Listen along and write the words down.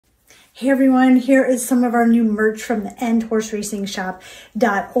Hey everyone, here is some of our new merch from the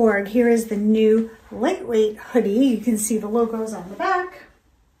endhorseracingshop.org. Here is the new lightweight hoodie. You can see the logos on the back.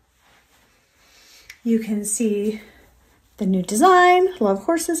 You can see the new design, Love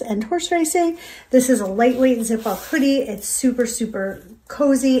Horses and Horse Racing. This is a lightweight zip-up hoodie. It's super, super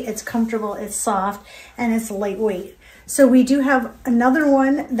cozy. It's comfortable, it's soft, and it's lightweight. So we do have another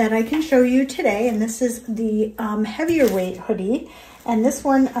one that I can show you today, and this is the heavier weight hoodie. And this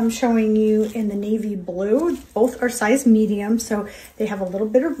one I'm showing you in the navy blue. Both are size medium, so they have a little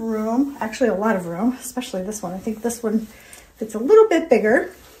bit of room, actually a lot of room, especially this one. I think this one fits a little bit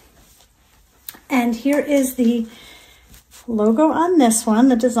bigger. And here is the logo on this one,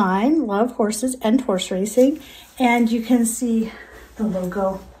 the design, Love Horses and Horse Racing. And you can see the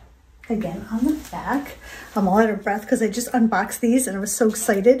logo again on the back. I'm all out of breath because I just unboxed these and I was so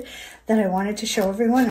excited that I wanted to show everyone.